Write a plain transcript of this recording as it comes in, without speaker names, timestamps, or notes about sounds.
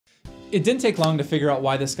It didn't take long to figure out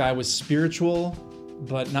why this guy was spiritual,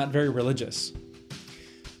 but not very religious.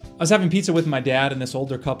 I was having pizza with my dad and this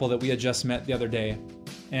older couple that we had just met the other day.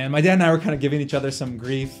 And my dad and I were kind of giving each other some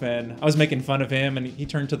grief, and I was making fun of him, and he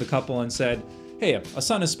turned to the couple and said, "Hey, a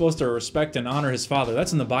son is supposed to respect and honor his father.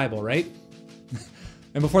 That's in the Bible, right?"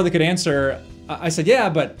 And before they could answer, I said, "Yeah,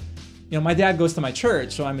 but my dad goes to my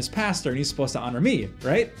church, so I'm his pastor, and he's supposed to honor me,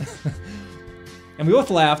 right?" And we both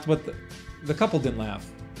laughed, but the couple didn't laugh.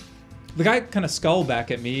 The guy kind of scowled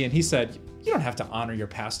back at me, and he said, "You don't have to honor your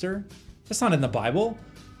pastor. That's not in the Bible."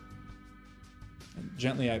 And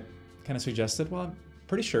gently, I kind of suggested, "Well, I'm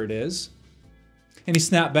pretty sure it is." And he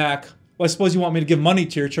snapped back, "Well, I suppose you want me to give money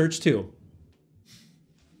to your church too."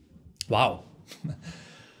 Wow.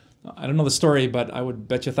 I don't know the story, but I would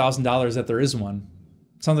bet you $1,000 that there is one.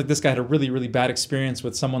 Sounds like this guy had a really, really bad experience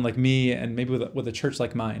with someone like me, and maybe with a church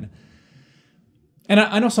like mine. And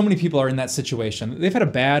I know so many people are in that situation. They've had a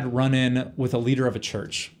bad run-in with a leader of a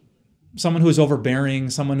church. Someone who is overbearing,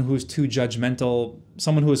 someone who is too judgmental,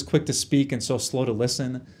 someone who is quick to speak and so slow to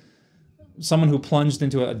listen, someone who plunged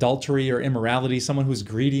into adultery or immorality, someone who's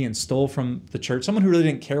greedy and stole from the church, someone who really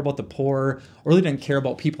didn't care about the poor or really didn't care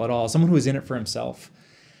about people at all, someone who was in it for himself.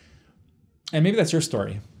 And maybe that's your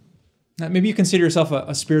story. Maybe you consider yourself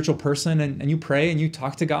a spiritual person and you pray and you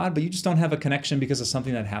talk to God, but you just don't have a connection because of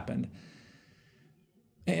something that happened.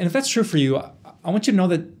 And if that's true for you, I want you to know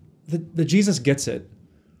that Jesus gets it.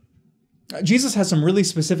 Jesus has some really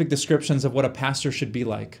specific descriptions of what a pastor should be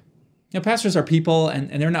like. Pastors are people and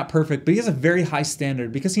they're not perfect, but he has a very high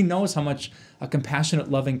standard because he knows how much a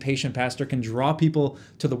compassionate, loving, patient pastor can draw people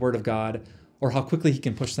to the Word of God or how quickly he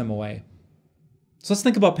can push them away. So let's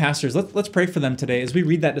think about pastors. Let's pray for them today as we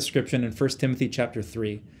read that description in 1 Timothy chapter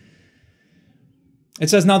 3. It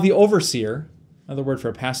says, "Now the overseer," another word for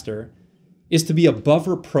a pastor, "is to be above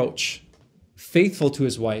reproach, faithful to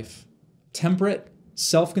his wife, temperate,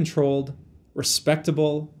 self-controlled,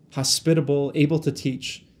 respectable, hospitable, able to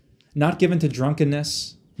teach, not given to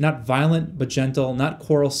drunkenness, not violent but gentle, not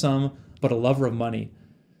quarrelsome, but a lover of money.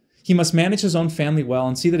 He must manage his own family well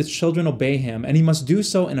and see that his children obey him, and he must do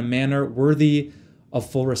so in a manner worthy of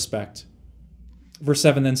full respect." Verse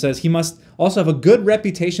 7 then says, "He must also have a good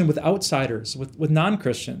reputation with outsiders, with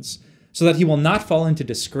non-Christians, so that he will not fall into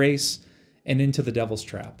disgrace and into the devil's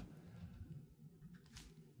trap."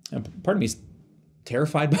 And part of me is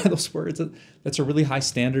terrified by those words. That's a really high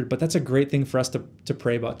standard, but that's a great thing for us to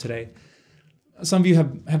pray about today. Some of you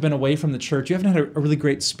have been away from the church. You haven't had a really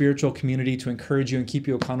great spiritual community to encourage you and keep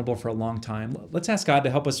you accountable for a long time. Let's ask God to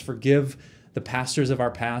help us forgive the pastors of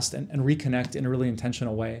our past and reconnect in a really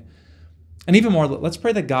intentional way. And even more, let's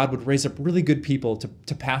pray that God would raise up really good people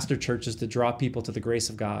to pastor churches, to draw people to the grace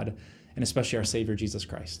of God, and especially our Savior, Jesus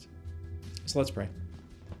Christ. So let's pray.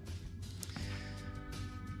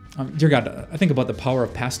 Dear God, I think about the power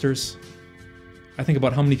of pastors. I think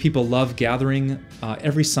about how many people love gathering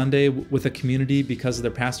every Sunday with a community because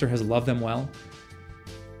their pastor has loved them well.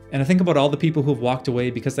 And I think about all the people who have walked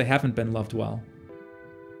away because they haven't been loved well.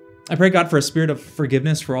 I pray, God, for a spirit of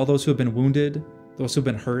forgiveness for all those who have been wounded, those who have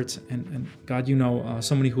been hurt, and God,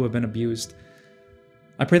 so many who have been abused.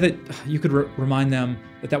 I pray that you could remind them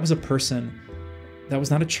that was a person, that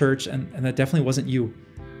was not a church, and that definitely wasn't you.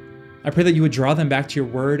 I pray that you would draw them back to your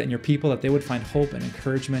word and your people, that they would find hope and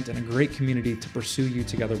encouragement and a great community to pursue you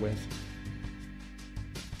together with.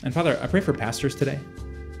 And Father, I pray for pastors today.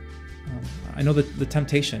 I know that the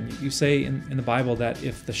temptation, you say in the Bible that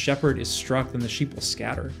if the shepherd is struck, then the sheep will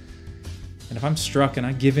scatter. And if I'm struck and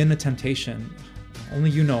I give in to temptation, only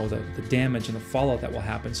you know the damage and the fallout that will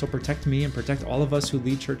happen. So protect me and protect all of us who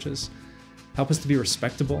lead churches. Help us to be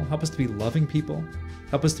respectable. Help us to be loving people.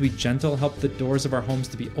 Help us to be gentle. Help the doors of our homes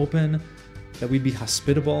to be open, that we be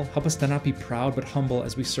hospitable. Help us to not be proud but humble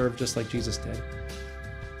as we serve just like Jesus did.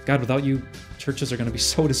 God, without you, churches are going to be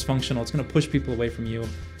so dysfunctional. It's going to push people away from you.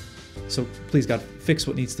 So please, God, fix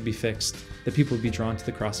what needs to be fixed, that people would be drawn to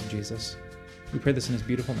the cross of Jesus. We pray this in his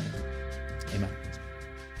beautiful name. Amen.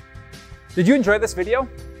 Did you enjoy this video?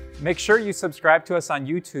 Make sure you subscribe to us on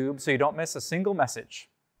YouTube so you don't miss a single message.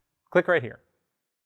 Click right here.